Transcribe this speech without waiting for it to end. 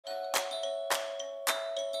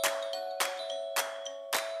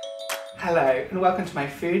Hello and welcome to my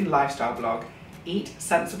food and lifestyle blog. Eat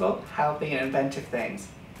sensible, healthy and inventive things.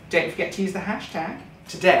 Don't forget to use the hashtag.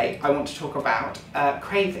 Today I want to talk about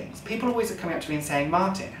cravings. People always are coming up to me and saying,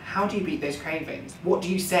 Martin, how do you beat those cravings? What do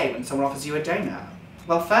you say when someone offers you a donut?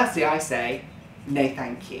 Well, firstly I say, no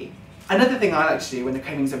thank you. Another thing I like to do when the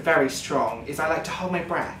cravings are very strong is I like to hold my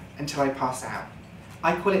breath until I pass out.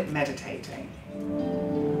 I call it meditating.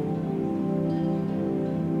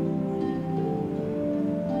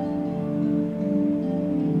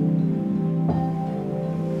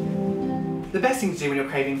 The best thing to do when you're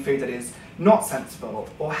craving food that is not sensible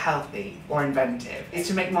or healthy or inventive is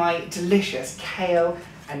to make my delicious kale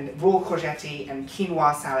and raw courgette and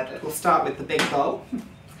quinoa salad. We'll start with the big bowl.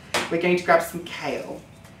 We're going to grab some kale.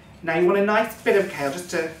 Now you want a nice bit of kale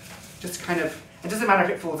just kind of, it doesn't matter if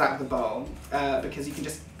it falls out of the bowl because you can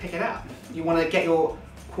just pick it up. You want to get your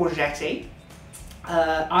courgette.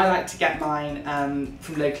 I like to get mine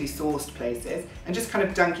from locally sourced places and just kind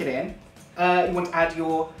of dunk it in. You want to add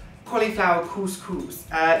your cauliflower couscous.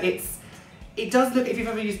 It does look, if you've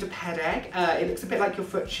ever used a ped egg, it looks a bit like your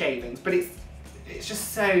foot shavings, but it's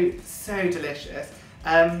just so delicious.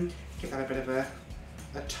 Give that a bit of a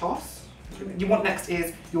toss. You want next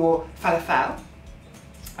is your falafel.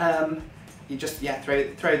 You just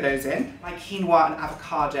throw those in. Like quinoa and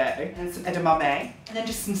avocado and some edamame, and then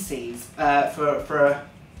just some seeds for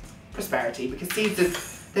prosperity, because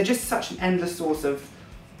seeds they're just such an endless source of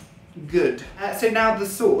good. So now the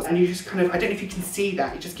sauce, and you just kind of, I don't know if you can see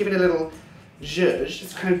that, you just give it a little zhuzh,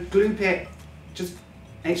 just kind of gloop it,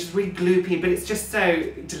 and it's just really gloopy, but it's just so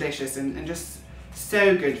delicious and just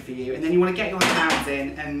so good for you. And then you want to get your hands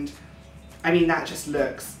in, and I mean that just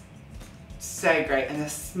looks so great, and the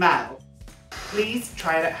smell. Please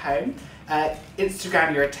try it at home.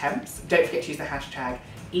 Instagram your attempts. Don't forget to use the hashtag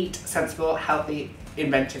eat sensible, healthy,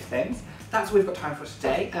 inventive things. That's all we've got time for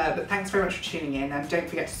today, but thanks very much for tuning in, and don't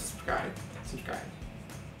forget to subscribe.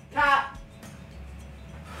 Cut!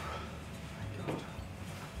 Oh my God.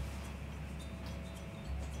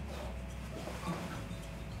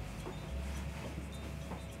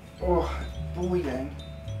 Oh, boiling.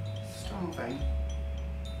 Starving.